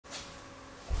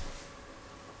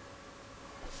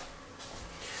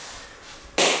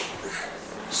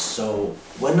So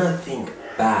when I think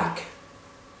back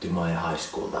to my high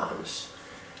school times,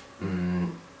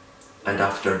 and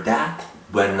after that,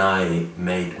 when I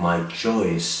made my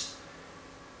choice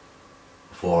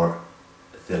for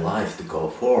the life to go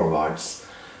forwards,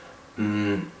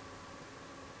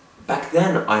 back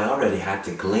then I already had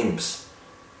the glimpse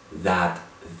that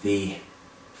the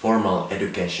formal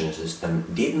education system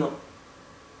did not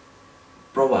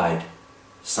provide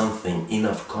something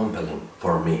enough compelling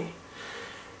for me.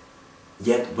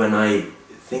 Yet when I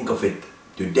think of it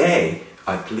today,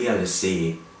 I clearly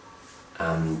see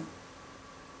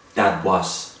that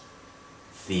was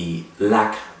the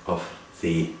lack of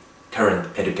the current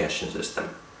education system.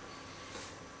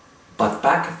 But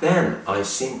back then I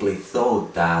simply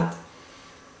thought that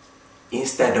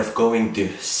instead of going to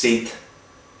sit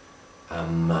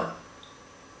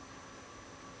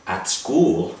at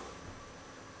school,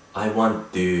 I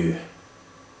want to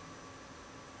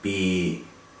be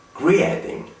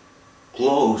creating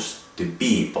close to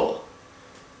people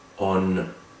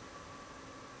on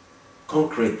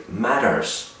concrete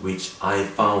matters which I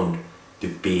found to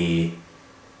be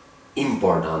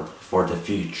important for the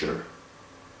future.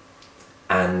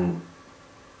 And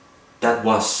that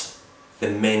was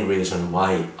the main reason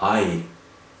why I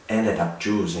ended up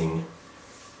choosing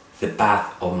the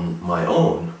path on my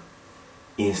own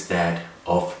instead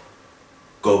of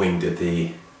going to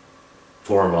the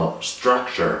formal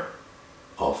structure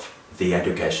of the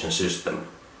education system.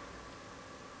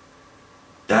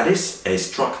 That is a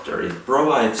structure. It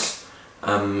provides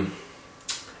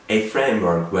a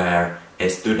framework where a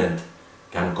student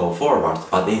can go forward,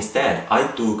 but instead I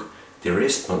took the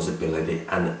responsibility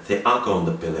and the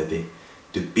accountability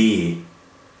to be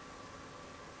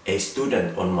a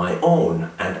student on my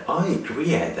own, and I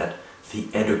created the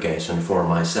education for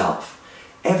myself.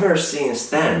 Ever since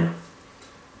then,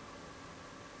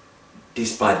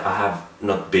 despite I have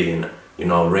not been,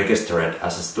 registered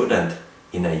as a student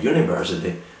in a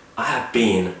university, I have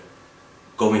been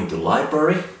going to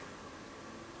library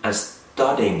and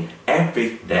studying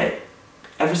every day,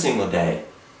 every single day.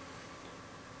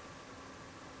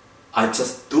 I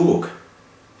just took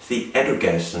the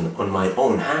education on my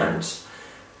own hands,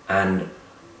 and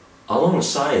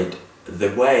alongside the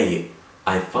way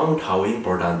I found how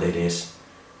important it is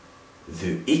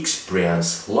to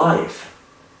experience life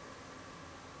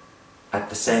at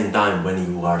the same time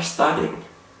when you are studying,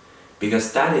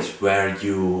 because that is where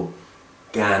you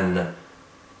can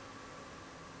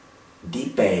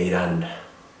debate and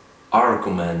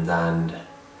argument and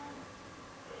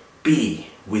be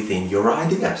within your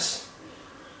ideas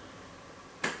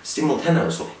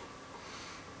simultaneously.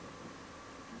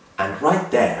 And right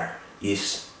there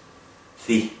is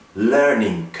the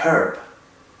learning curve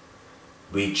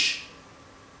which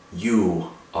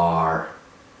you are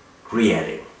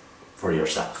creating for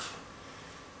yourself.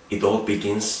 It all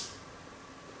begins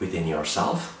within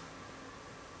yourself,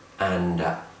 and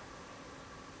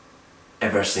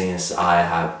ever since I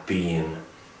have been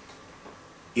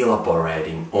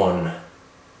elaborating on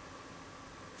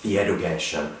the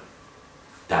education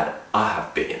that I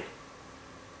have been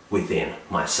within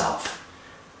myself,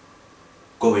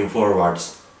 going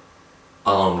forwards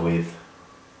along with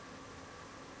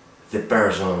the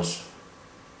persons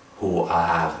who I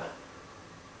have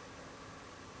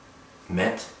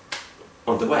met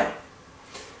on the way.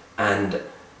 And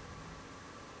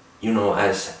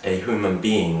as a human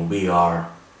being, we are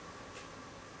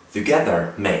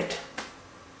together made.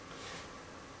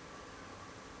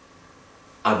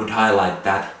 I would highlight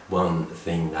that one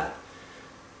thing, that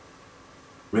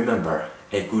remember,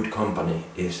 a good company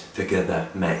is together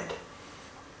made.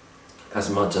 As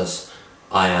much as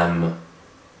I am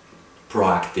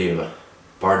proactive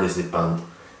participant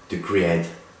to create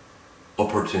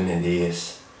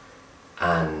opportunities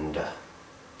and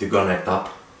to connect up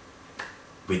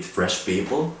with fresh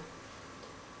people,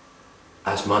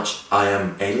 as much I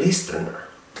am a listener,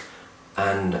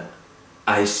 and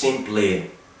I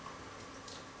simply,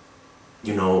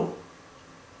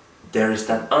 there is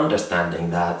that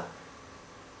understanding that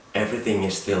everything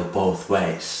is still both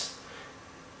ways.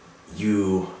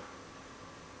 You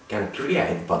can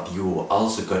create, but you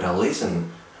also gotta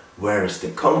listen where is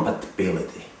the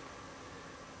compatibility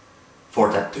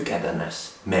for that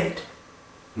togetherness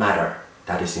matter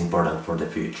that is important for the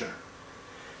future.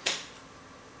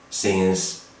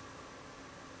 Since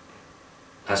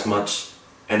as much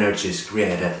energy is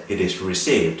created, it is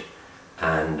received,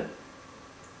 and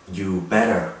you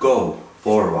better go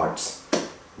forwards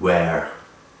where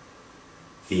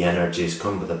the energy is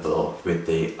compatible with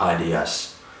the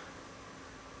ideas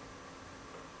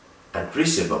and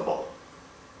receivable.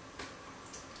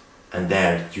 and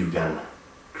there you can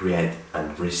create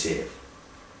and receive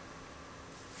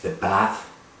the path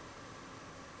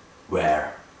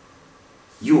where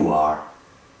you are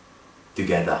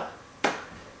together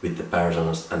with the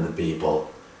persons and the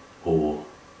people who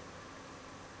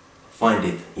find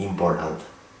it important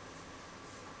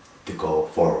to go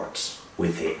forwards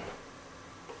within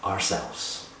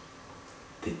ourselves.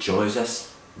 The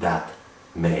choices that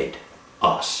made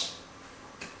us.